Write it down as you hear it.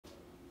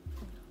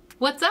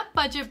What's up,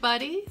 budget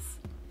buddies?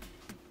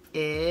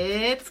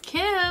 It's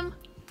Kim.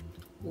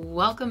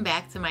 Welcome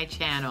back to my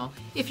channel.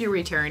 If you're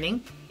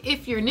returning,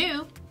 if you're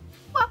new,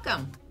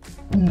 welcome.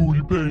 Who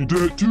you paying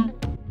debt to?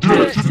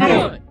 Debt to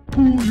none.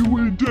 Who you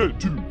in debt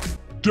to?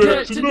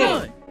 Debt to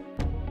none.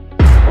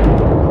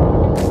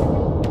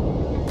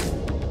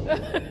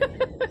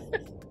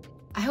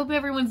 I hope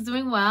everyone's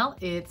doing well.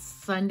 It's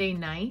Sunday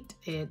night.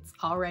 It's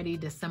already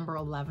December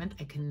 11th.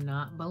 I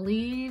cannot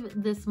believe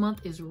this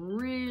month is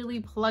really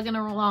plugging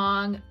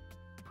along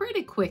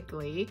pretty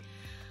quickly.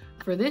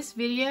 For this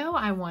video,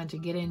 I want to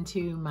get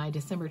into my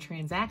December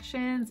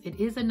transactions. It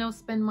is a no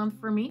spend month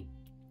for me.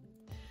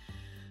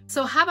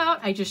 So how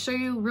about I just show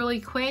you really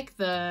quick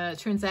the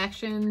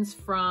transactions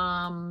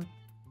from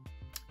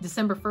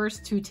December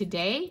 1st to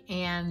today,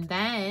 and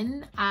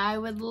then I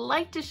would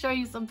like to show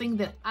you something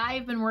that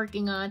I've been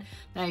working on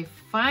that I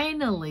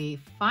finally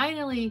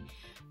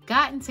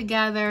gotten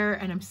together,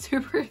 and I'm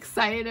super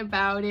excited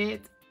about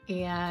it,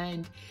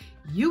 and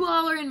you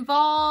all are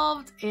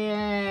involved,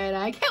 and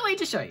I can't wait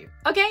to show you.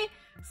 Okay,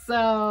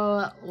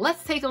 so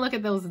let's take a look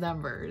at those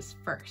numbers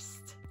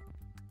first.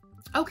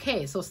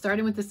 Okay, so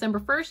starting with December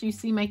 1st, you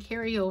see my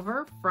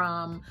carryover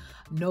from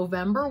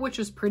November, which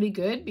was pretty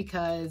good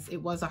because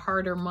it was a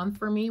harder month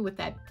for me with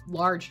that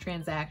large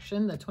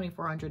transaction, the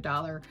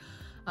 $2,400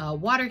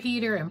 water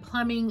heater and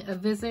plumbing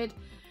visit.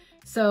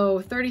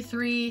 So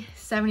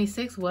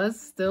 $33.76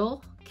 was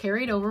still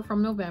carried over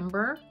from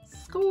November.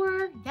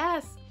 Score,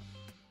 yes.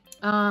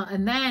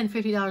 And then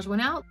 $50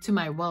 went out to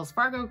my Wells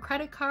Fargo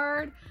credit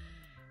card.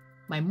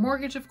 My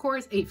mortgage, of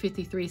course,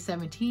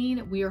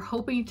 $853.17. We are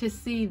hoping to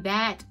see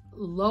that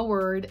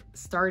lowered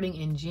starting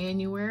in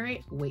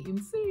January. Wait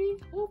and see,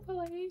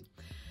 hopefully.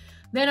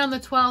 Then on the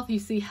 12th, you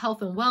see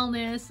health and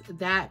wellness.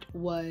 That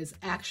was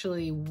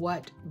actually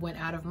what went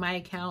out of my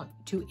account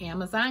to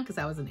Amazon because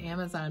that was an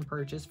Amazon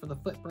purchase for the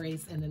foot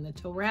brace and then the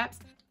toe wraps.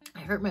 I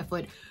hurt my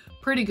foot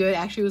pretty good.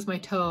 Actually, it was my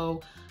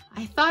toe.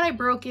 I thought I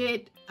broke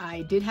it.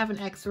 I did have an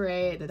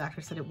x-ray. The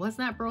doctor said it was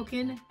not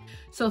broken.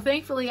 So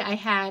thankfully, I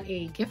had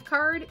a gift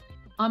card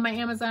on my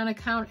Amazon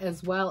account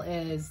as well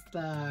as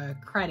the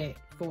credit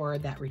for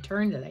that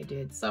return that I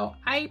did. So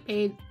I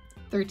paid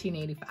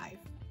 $13.85.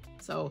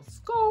 So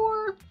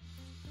score.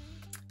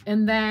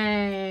 And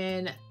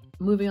then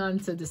moving on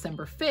to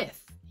December 5th,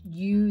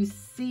 you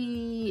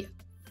see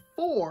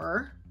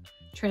 4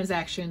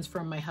 transactions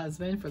from my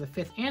husband for the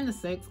 5th and the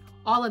 6th.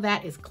 All of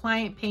that is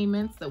client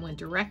payments that went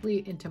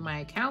directly into my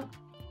account.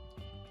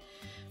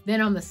 Then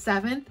on the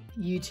 7th,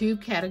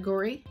 YouTube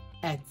category,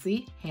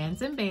 Etsy,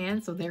 hands and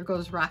bands. So there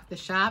goes Rock the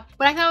Shop.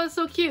 But I thought it was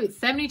so cute.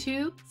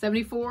 72,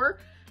 74.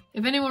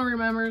 If anyone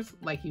remembers,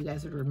 like you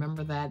guys would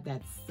remember that,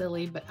 that's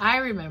silly. But I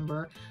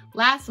remember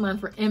last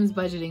month for M's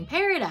Budgeting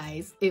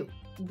Paradise,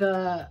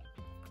 the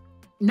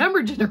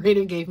number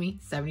generator gave me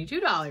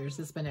 $72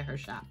 to spend at her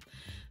shop.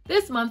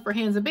 This month for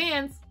hands and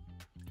bands,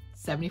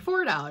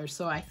 $74.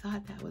 So I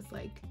thought that was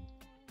like,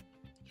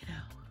 you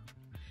know,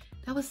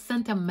 that was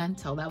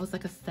sentimental. That was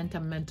like a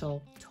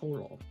sentimental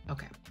total.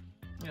 Okay,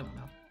 I don't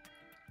know.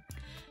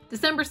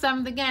 December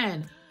 7th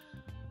again,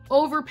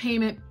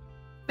 overpayment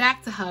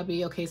back to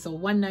hubby. Okay, so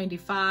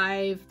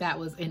 $195, that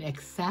was in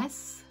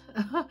excess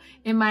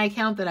in my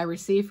account that I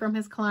received from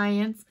his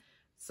clients.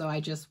 So I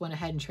just went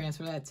ahead and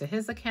transferred that to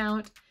his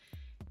account.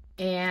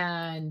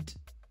 And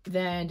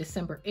then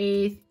December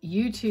 8th,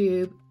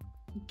 YouTube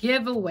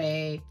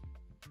giveaway,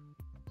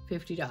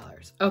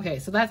 $50. Okay,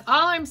 so that's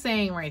all I'm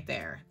saying right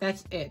there.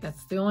 That's it.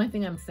 That's the only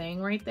thing I'm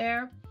saying right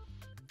there.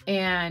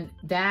 And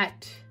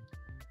that,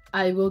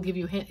 I will give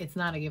you a hint, it's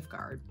not a gift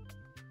card.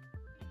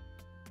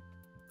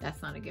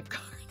 That's not a gift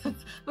card.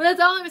 But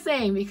that's all I'm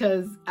saying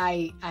because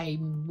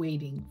I'm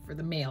waiting for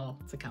the mail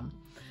to come.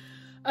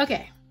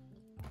 Okay.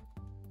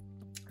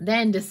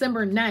 Then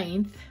December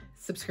 9th,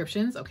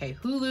 subscriptions. Okay,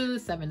 Hulu,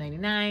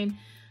 $7.99.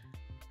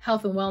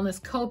 Health and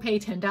wellness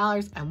copay,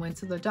 $10. I went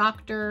to the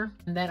doctor.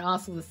 And then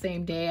also the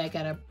same day, I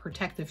got a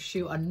protective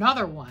shoe,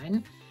 another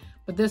one.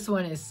 But this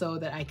one is so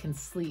that I can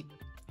sleep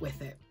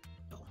with it.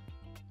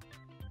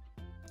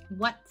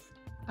 What?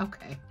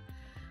 Okay,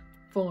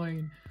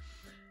 fine.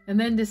 And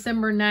then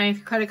December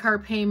 9th, credit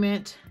card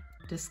payment,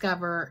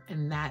 Discover,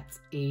 and that's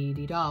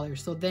 $80.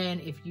 So then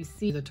if you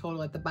see the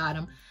total at the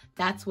bottom,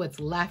 that's what's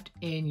left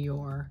in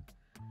your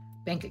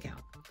bank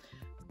account.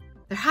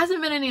 There hasn't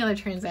been any other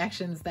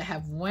transactions that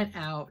have went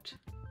out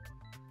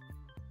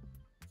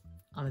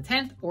on the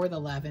 10th or the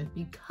 11th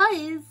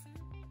because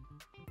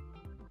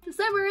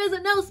December is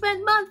a no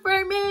spend month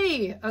for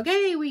me.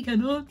 Okay, we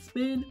cannot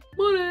spend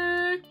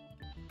money.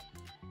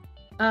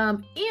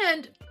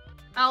 And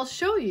I'll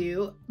show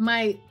you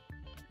my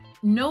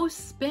no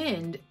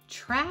spend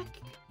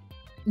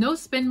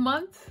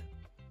month.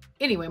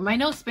 Anyway, my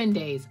no spend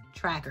days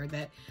tracker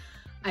that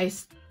I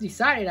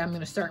decided I'm going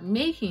to start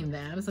making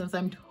them since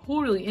I'm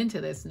totally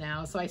into this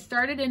now. So I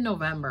started in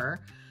November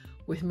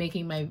with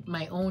making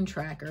my own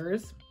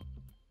trackers.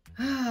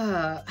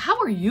 How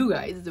are you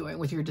guys doing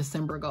with your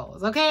December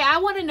goals? Okay, I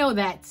want to know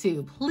that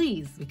too,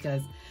 please,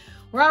 because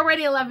we're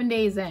already 11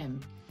 days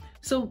in.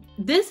 So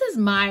this is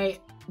my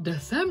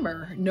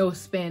December no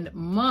spend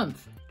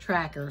month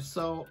tracker.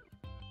 So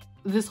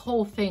this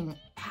whole thing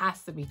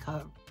has to be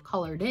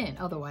colored in.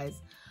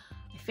 Otherwise,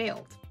 I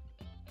failed.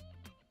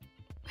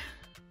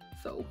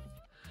 So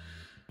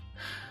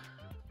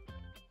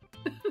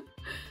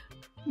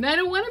I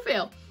don't want to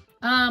fail.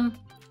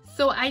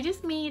 So I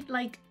just made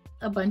like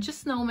a bunch of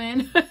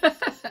snowmen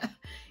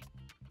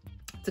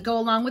to go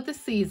along with the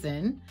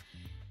season.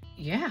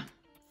 Yeah,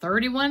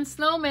 31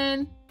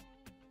 snowmen.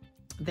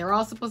 They're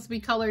all supposed to be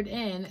colored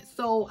in.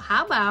 So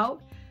how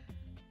about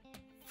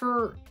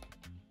for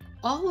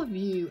all of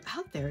you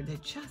out there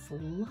that just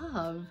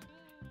love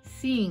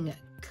seeing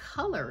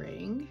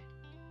coloring?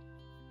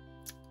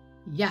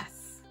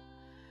 Yes.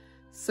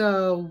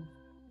 So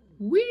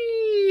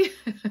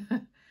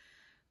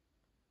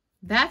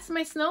that's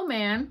my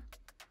snowman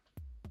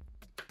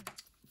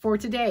for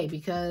today,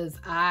 because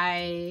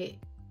I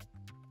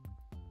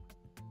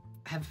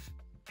have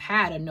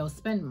had a no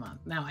spend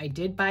month. Now, I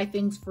did buy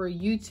things for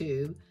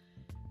YouTube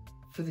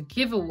for the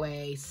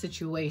giveaway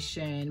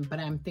situation, but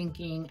I'm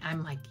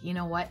like, you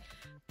know what?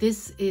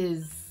 This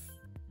is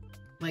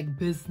like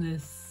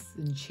business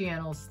and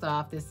channel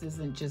stuff. This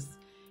isn't just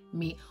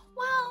me.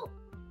 Well,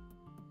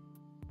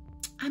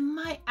 I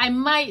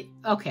might,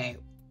 okay.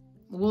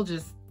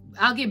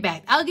 I'll get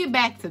back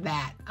to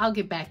that. I'll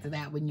get back to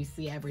that when you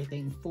see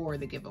everything for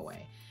the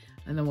giveaway,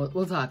 and then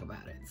we'll talk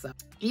about it. So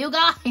you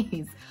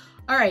guys,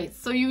 all right.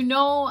 So, you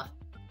know,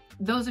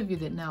 those of you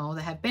that know,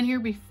 that have been here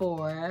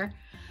before,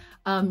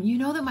 you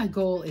know that my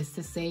goal is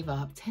to save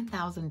up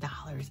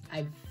 $10,000.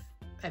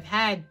 I've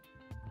had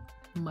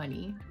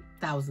money,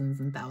 thousands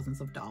and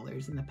thousands of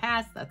dollars in the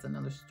past. That's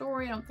another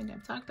story. I don't think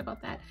I've talked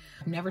about that.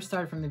 I've never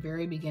started from the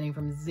very beginning,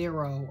 from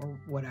zero or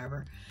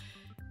whatever,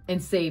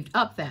 and saved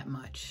up that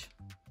much.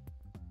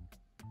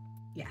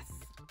 Yes.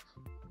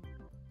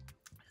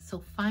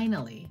 So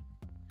finally,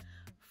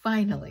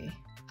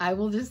 I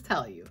will just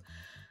tell you,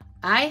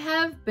 I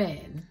have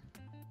been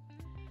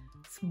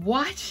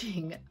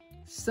watching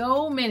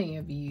so many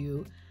of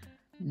you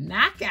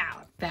knock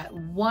out that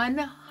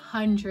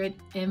 100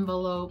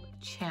 envelope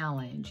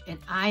challenge, and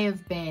I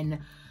have been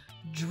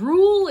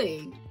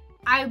drooling.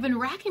 I've been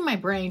racking my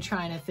brain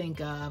trying to think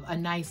of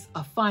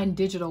a fun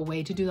digital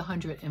way to do the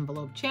 100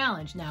 envelope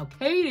challenge. Now,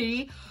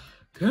 Katie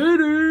of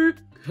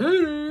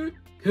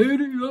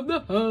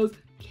the house.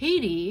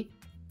 Katie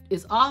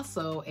is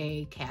also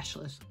a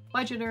cashless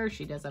budgeter.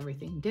 She does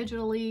everything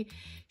digitally.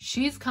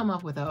 She's come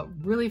up with a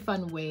really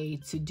fun way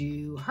to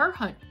do her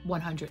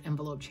 100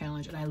 envelope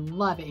challenge, and I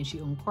love it. And she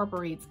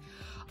incorporates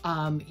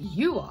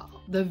you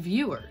all, the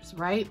viewers,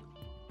 right?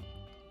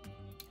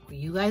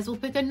 You guys will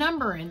pick a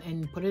number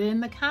and put it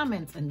in the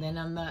comments, and then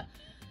on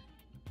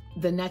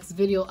the next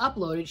video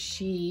uploaded,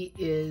 she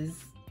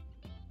is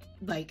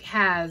like,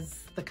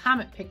 has the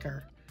comment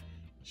picker.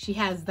 She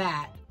has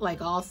that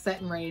like all set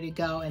and ready to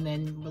go, and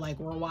then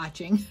we're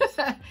watching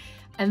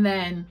and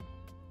then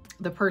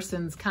the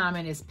person's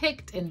comment is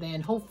picked, and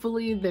then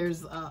hopefully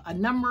there's a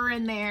number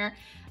in there,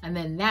 and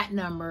then that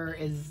number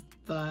is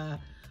the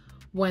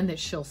one that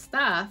she'll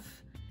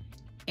stuff.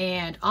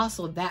 And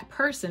also that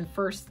person,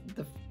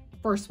 the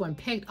first one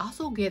picked,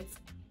 also gets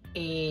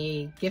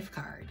a gift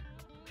card.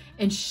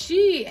 And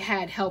she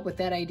had help with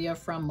that idea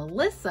from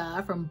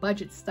Melissa from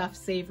Budget Stuff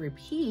Save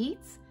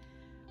Repeats,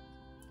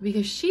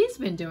 because she's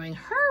been doing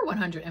her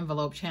 100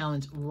 envelope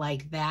challenge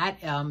like that,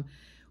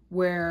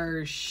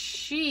 where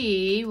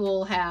she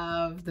will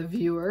have the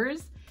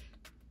viewers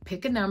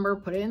pick a number,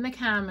 put it in the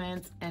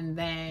comments, and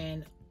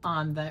then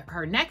on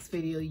her next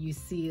video, you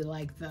see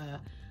like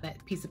that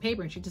piece of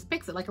paper, and she just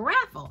picks it like a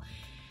raffle.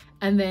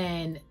 And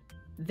then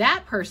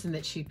that person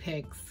that she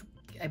picks,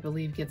 I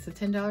believe, gets a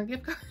 $10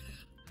 gift card.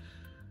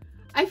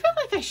 I feel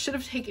like I should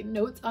have taken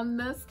notes on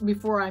this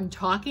before I'm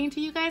talking to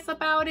you guys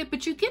about it,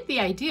 but you get the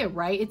idea,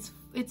 right? It's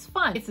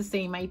fun. It's the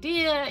same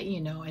idea,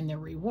 you know, and they're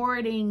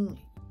rewarding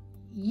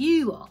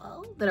you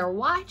all that are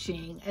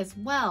watching as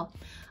well.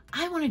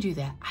 I want to do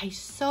that. I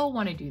so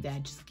want to do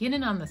that. Just get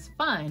in on this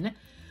fun.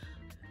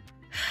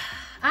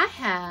 I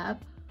have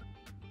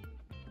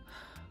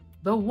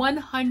the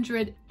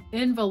 100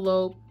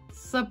 envelope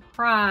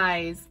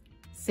surprise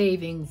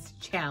savings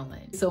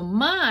challenge. So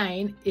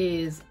mine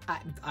is,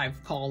 I'm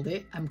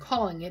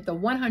calling it the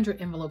 100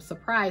 envelope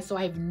surprise. So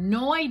I have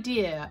no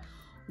idea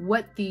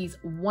what these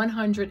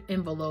 100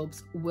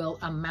 envelopes will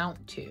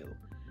amount to.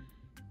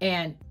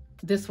 And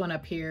this one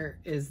up here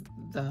is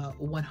the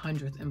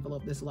 100th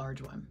envelope, this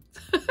large one.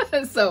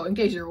 So in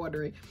case you're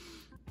wondering,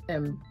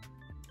 and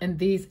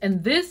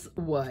this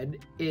one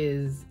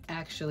is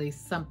actually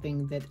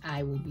something that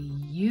I will be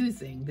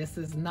using. This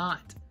is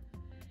not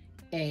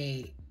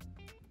an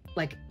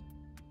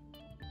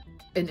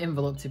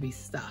envelope to be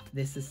stuffed.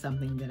 This is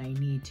something that I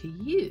need to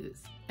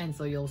use. And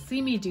so you'll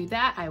see me do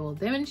that. I will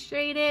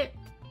demonstrate it.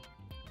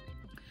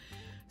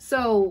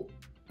 So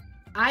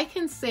I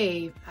can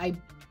save, I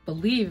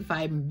believe if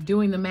I'm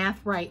doing the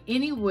math right,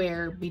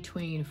 anywhere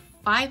between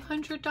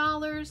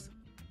 $500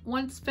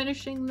 once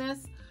finishing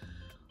this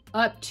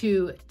up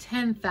to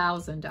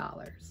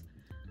 $10,000.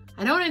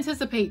 I don't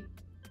anticipate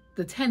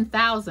the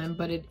 10,000,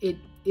 but it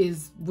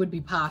would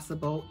be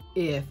possible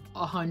if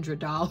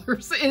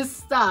 $100 is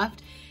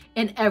stuffed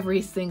in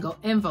every single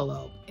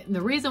envelope. And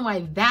the reason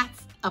why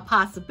that's a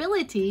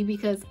possibility,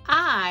 because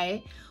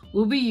I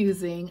will be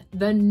using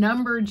the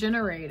number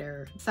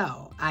generator.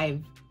 So I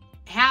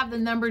have the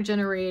number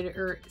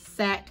generator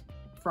set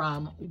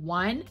from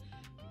 1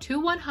 to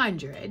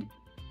 100,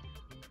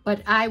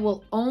 but I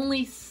will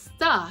only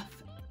stuff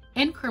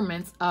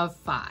increments of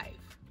 5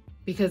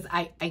 because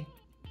I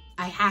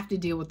have to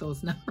deal with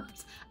those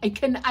numbers.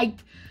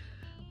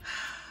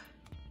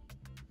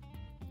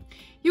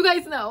 You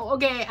guys know,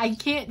 okay, I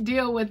can't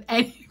deal with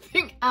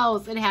anything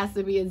else. It has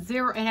to be a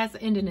 0. It has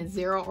to end in a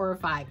 0 or a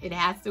 5. It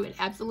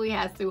absolutely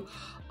has to.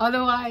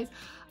 Otherwise,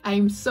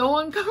 I'm so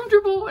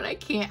uncomfortable and I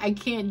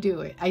can't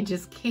do it. I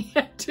just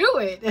can't do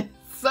it.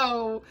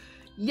 So,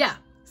 yeah.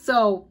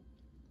 So,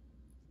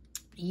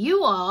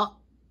 you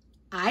all,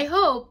 I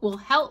hope, will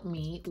help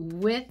me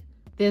with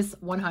this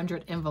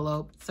 100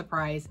 envelope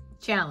surprise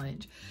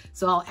challenge.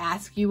 So I'll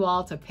ask you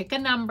all to pick a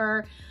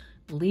number,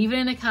 leave it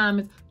in the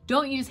comments.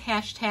 Don't use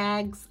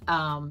hashtags.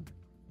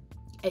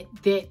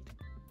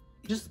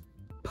 Just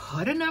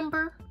put a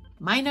number.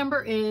 My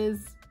number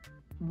is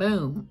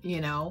boom,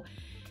 you know,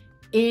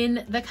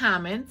 in the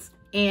comments,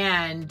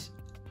 and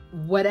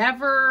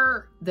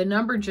whatever the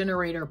number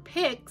generator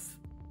picks,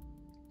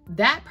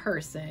 that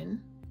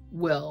person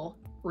will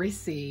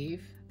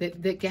receive,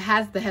 that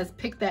has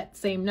picked that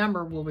same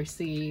number will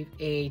receive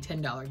a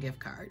 $10 gift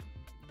card.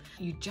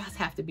 You just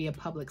have to be a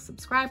public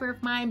subscriber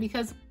of mine,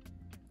 because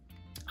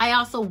I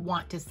also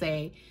want to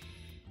say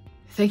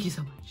thank you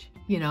so much.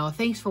 You know,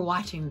 thanks for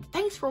watching.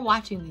 Thanks for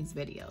watching these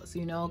videos,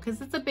 you know,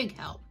 because it's a big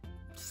help.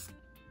 Just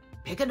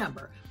pick a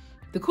number.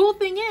 The cool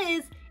thing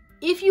is,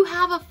 if you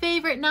have a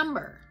favorite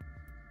number,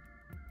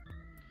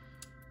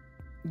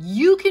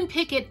 you can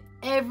pick it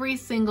every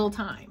single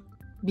time.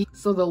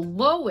 So the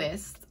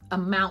lowest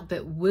amount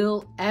that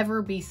will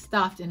ever be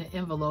stuffed in an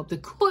envelope,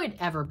 that could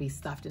ever be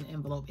stuffed in an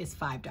envelope, is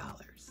 $5.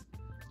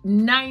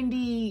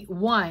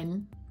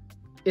 91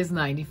 is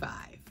 95.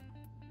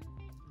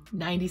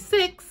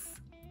 96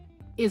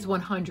 is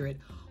 100,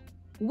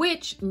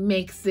 which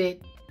makes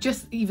it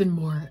just even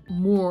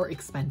more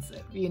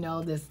expensive, you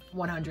know, this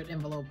 100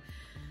 envelope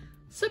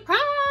surprise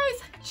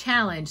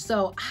challenge.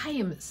 So I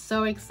am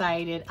so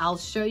excited. I'll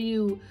show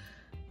you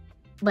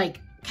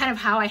like kind of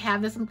how I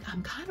have this. I'm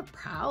kind of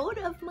proud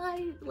of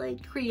my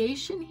like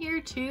creation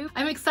here too.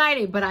 I'm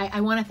excited, but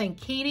I want to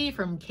thank Katie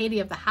from Katie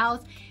of the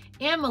House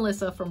and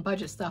Melissa from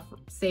Budget Stuff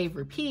Save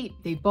Repeat.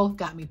 They both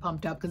got me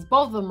pumped up because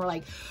both of them were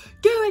like,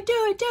 do it, do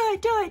it, do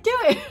it, do it, do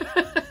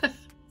it.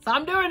 So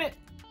I'm doing it.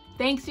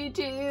 Thanks, you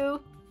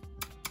two.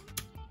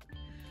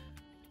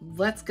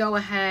 Let's go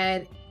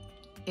ahead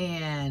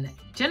and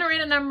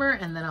generate a number,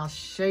 and then I'll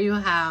show you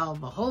how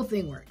the whole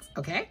thing works,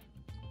 okay?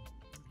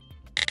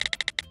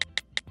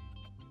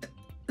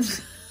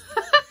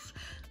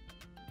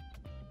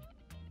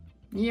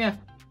 Yeah,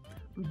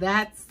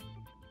 that's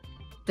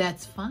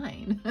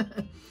fine.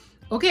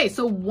 Okay,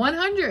 so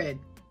 100.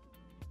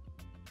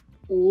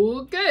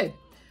 Oh, good.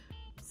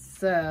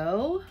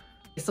 So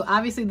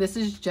obviously this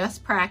is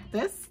just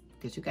practice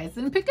because you guys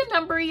didn't pick a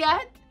number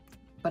yet,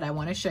 but I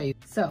want to show you.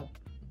 So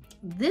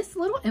this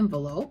little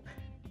envelope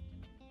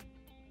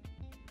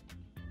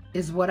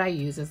is what I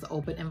use as the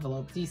open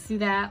envelope. Do you see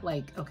that?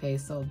 Like, okay,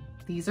 so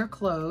these are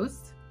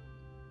closed.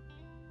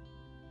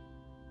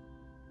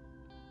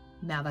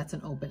 Now that's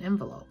an open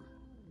envelope.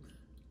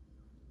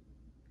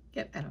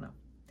 Yep, I don't know.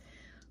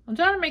 I'm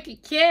trying to make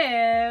it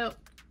cute.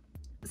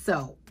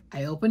 So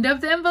I opened up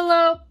the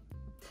envelope.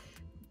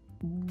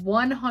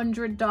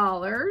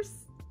 $100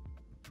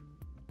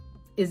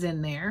 is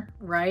in there,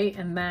 right?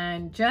 And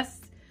then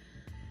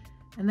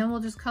we'll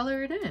just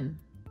color it in.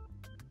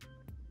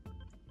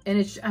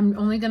 And I'm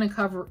only gonna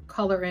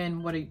color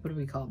in, what do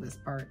we call this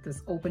part?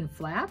 This open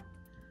flap,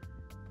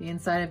 the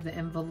inside of the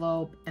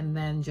envelope, and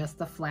then just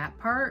the flat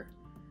part.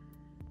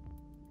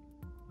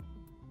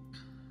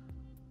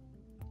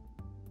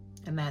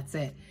 And that's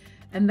it.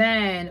 And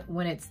then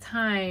when it's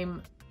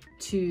time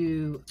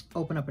to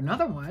open up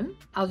another one,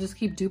 I'll just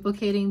keep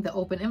duplicating the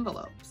open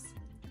envelopes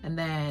and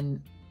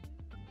then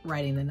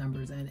writing the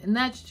numbers in. And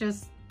that's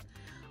just,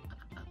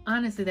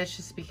 honestly, that's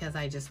just because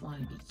I just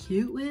want to be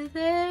cute with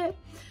it.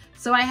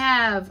 So I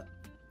have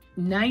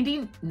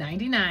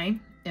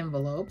 99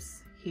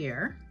 envelopes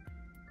here.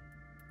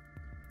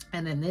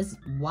 And then this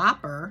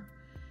whopper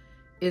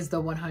is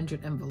the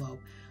 100 envelope.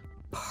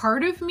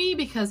 Part of me,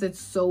 because it's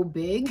so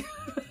big,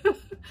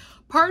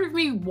 part of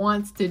me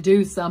wants to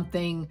do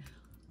something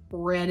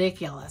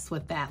ridiculous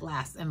with that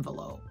last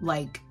envelope,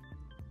 like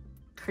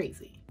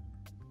crazy.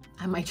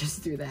 I might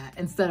just do that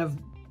instead of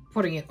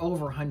putting it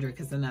over 100,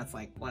 because then that's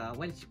like, well,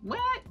 what?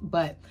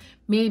 But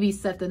maybe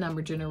set the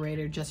number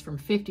generator just from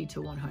 50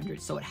 to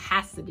 100, so it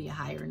has to be a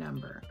higher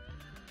number.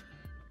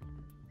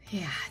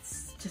 Yeah,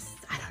 it's just,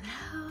 I don't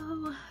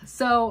know.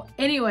 So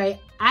anyway,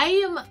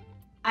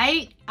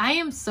 I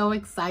am so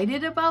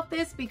excited about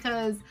this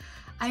because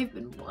I've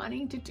been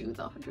wanting to do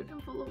the 100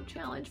 envelope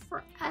challenge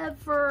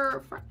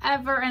forever.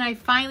 And I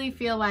finally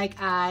feel like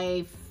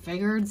I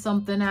figured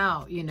something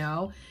out, you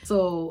know?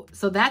 So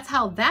that's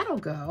how that'll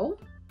go.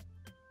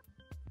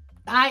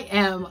 I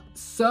am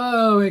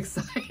so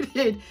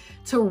excited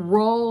to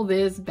roll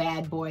this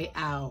bad boy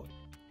out.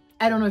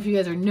 I don't know if you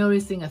guys are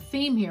noticing a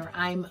theme here.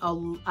 I'm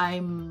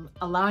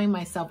allowing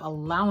myself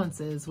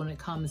allowances when it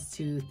comes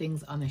to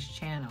things on this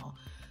channel.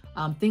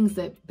 Things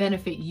that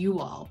benefit you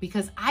all,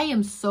 because I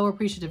am so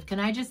appreciative.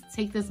 Can I just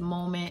take this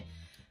moment?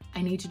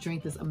 I need to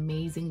drink this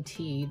amazing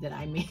tea that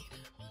I made.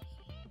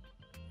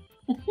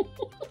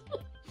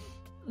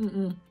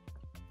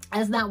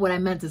 That's not what I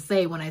meant to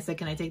say when I said,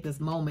 can I take this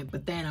moment?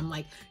 But then I'm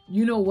like,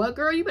 you know what,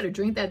 girl? You better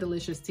drink that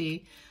delicious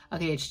tea.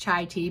 Okay, it's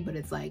chai tea, but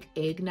it's like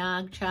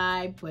eggnog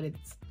chai, but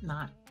it's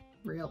not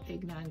real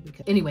eggnog.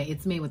 Because anyway,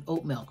 it's made with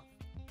oat milk.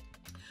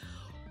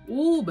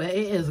 Ooh, but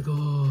it is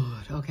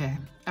good. Okay.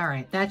 All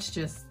right. That's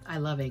just, I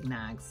love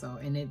eggnog. So,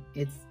 and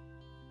it's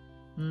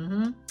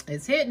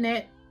hitting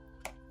it.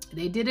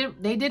 They did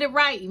it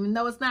right. Even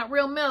though it's not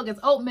real milk,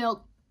 it's oat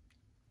milk.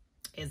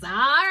 It's all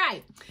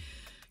right.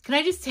 Can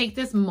I just take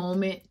this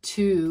moment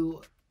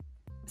to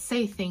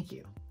say thank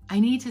you? I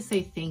need to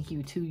say thank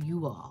you to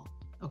you all.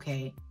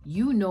 Okay.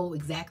 You know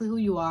exactly who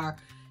you are.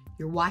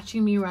 You're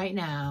watching me right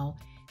now.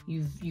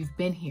 You've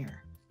been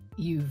here.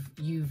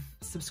 You've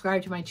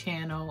subscribed to my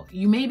channel.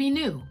 You may be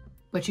new,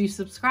 but you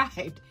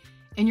subscribed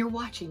and you're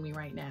watching me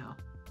right now.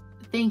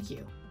 Thank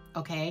you.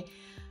 Okay.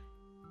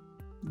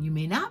 You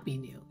may not be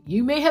new.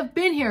 You may have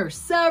been here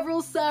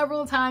several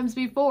times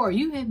before.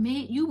 You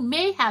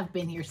may have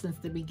been here since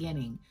the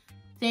beginning.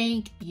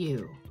 Thank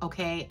you.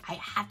 Okay. I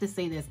have to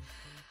say this.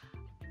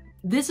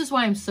 This is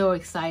why I'm so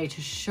excited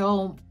to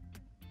show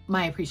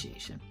my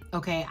appreciation.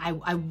 Okay.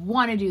 I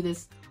want to do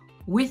this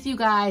with you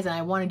guys, and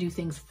I want to do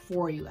things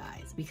for you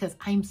guys because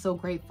I'm so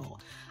grateful.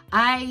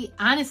 I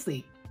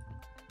honestly,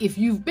 if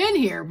you've been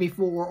here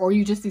before or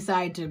you just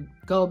decide to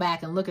go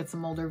back and look at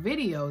some older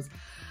videos,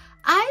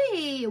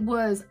 I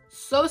was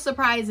so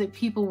surprised that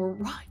people were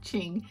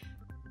watching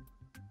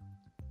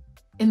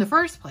in the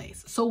first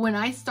place. So when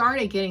I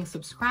started getting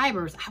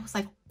subscribers, I was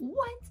like,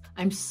 what?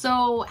 I'm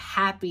so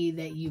happy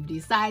that you've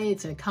decided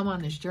to come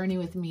on this journey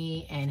with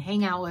me and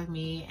hang out with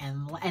me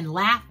and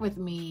laugh with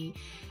me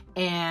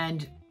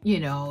and, you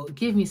know,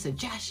 give me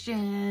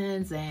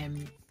suggestions,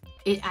 and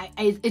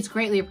it's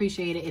greatly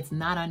appreciated. It's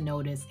not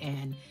unnoticed,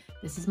 and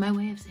this is my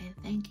way of saying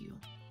thank you.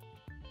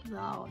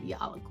 Oh,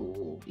 y'all are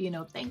cool. You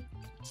know, thank you.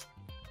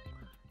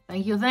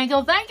 Yes.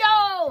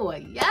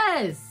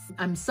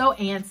 I'm so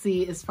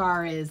antsy as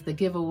far as the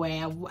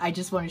giveaway. I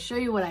just want to show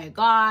you what I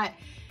got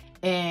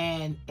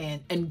and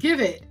give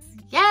it.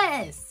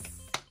 Yes.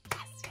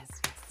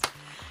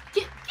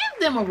 Give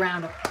them a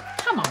round of,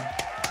 come on.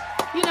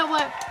 You know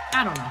what?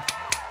 I don't know.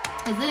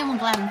 Is anyone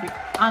clapping for you?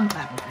 I'm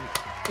clapping for you.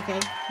 Okay?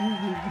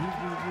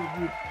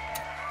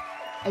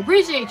 I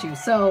appreciate you.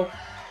 So,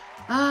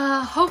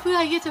 hopefully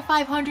I get to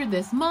 500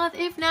 this month.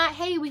 If not,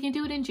 hey, we can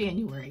do it in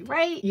January,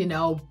 right? You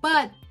know,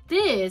 but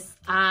this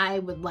I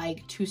would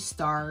like to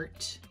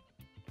start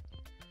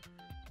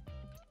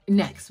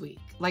next week.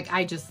 Like,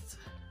 I just,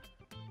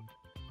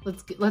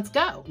 let's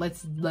go.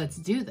 Let's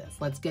do this.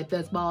 Let's get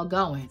this ball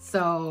going.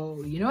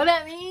 So, you know what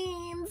that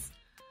means?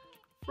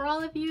 For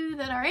all of you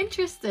that are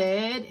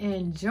interested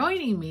in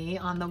joining me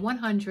on the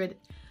 100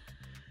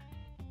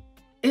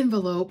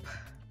 envelope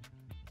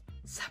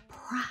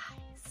surprise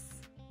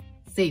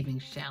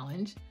savings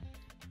challenge,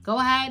 go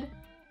ahead,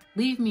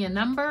 leave me a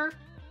number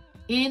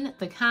in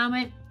the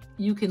comment.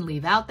 You can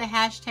leave out the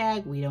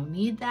hashtag. We don't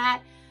need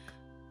that.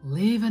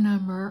 Leave a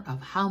number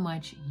of how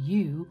much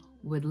you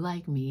would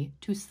like me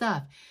to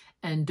stuff.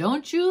 And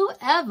don't you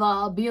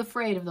ever be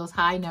afraid of those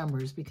high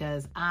numbers,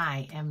 because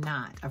I am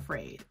not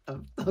afraid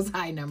of those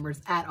high numbers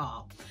at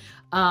all.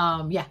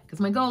 Yeah, because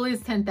my goal is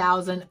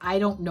 10,000. I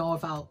don't know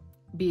if I'll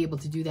be able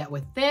to do that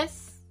with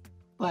this,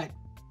 but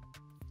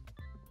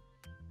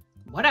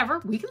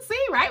whatever, we can see,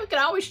 right? We can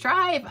always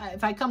try.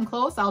 If I come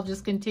close, I'll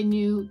just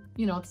continue,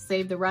 you know, to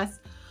save the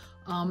rest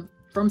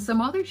from some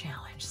other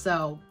challenge.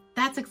 So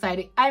that's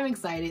exciting. I'm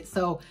excited.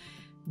 So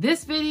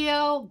this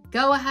video,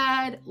 go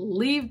ahead,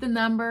 leave the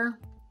number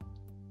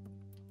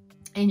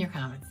in your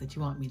comments that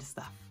you want me to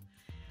stuff.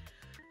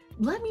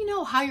 Let me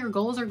know how your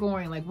goals are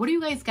going. Like, what do you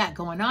guys got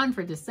going on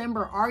for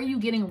December? Are you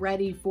getting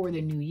ready for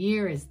the new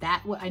year? Is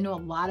that what, I know a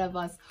lot of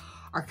us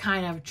are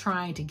kind of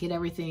trying to get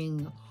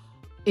everything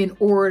in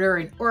order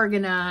and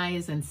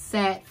organized and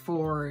set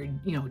for,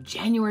 you know,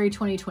 January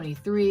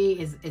 2023.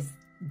 Is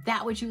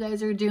that what you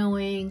guys are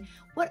doing?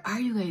 What are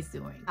you guys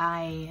doing?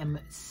 I am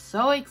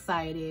so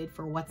excited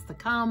for what's to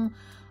come.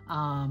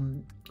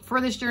 For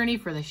this journey,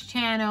 for this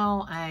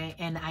channel.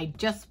 I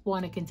just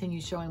want to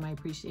continue showing my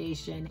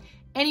appreciation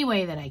any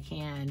way that I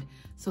can.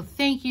 So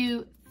thank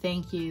you.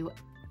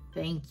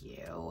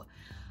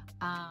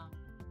 Oh,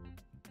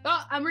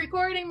 I'm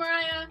recording,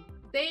 Mariah.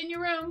 Stay in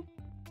your room.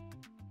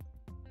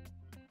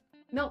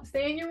 No,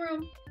 stay in your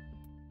room.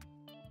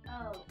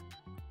 Oh.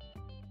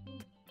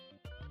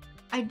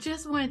 I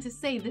just wanted to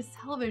say this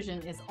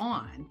television is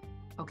on,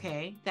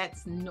 Okay,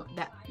 that's no,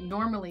 that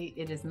normally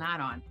it is not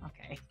on.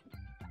 Okay,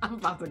 I'm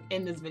about to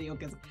end this video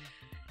because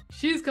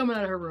she's coming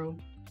out of her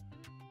room.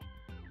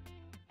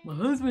 My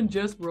husband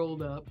just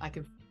rolled up. I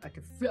could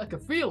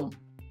feel him.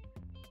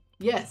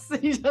 Yes,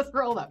 he just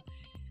rolled up.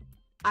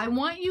 I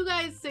want you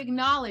guys to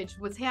acknowledge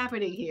what's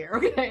happening here,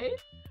 okay?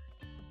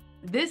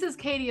 This is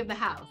Katie of the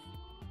house.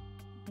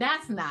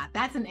 That's not.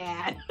 That's an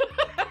ad.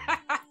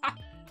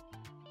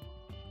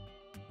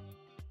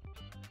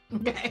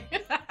 Okay.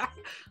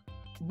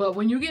 But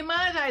when you get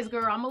monetized,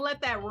 girl, I'm gonna let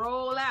that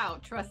roll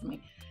out. Trust me.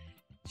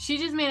 She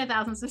just made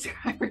 1,000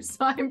 subscribers,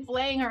 so I'm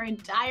playing her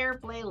entire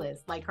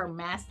playlist, like her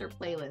master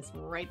playlist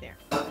right there.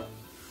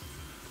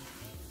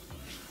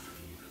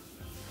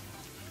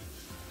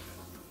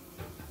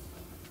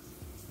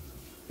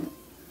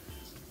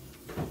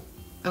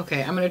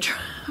 Okay, I'm gonna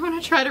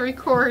try to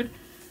record.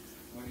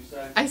 What did you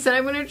say? I said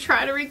I'm gonna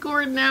try to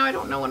record now. I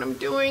don't know what I'm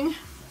doing.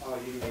 Oh,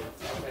 you need.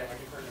 Okay, I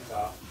can turn this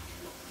off.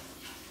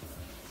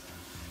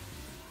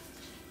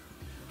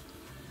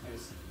 I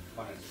just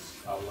want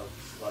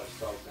to let it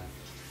start then.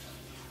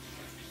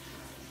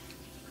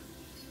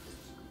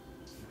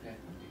 Okay,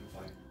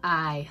 fine.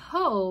 I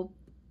hope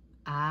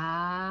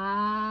I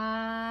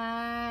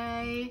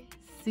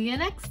see you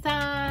next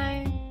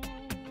time.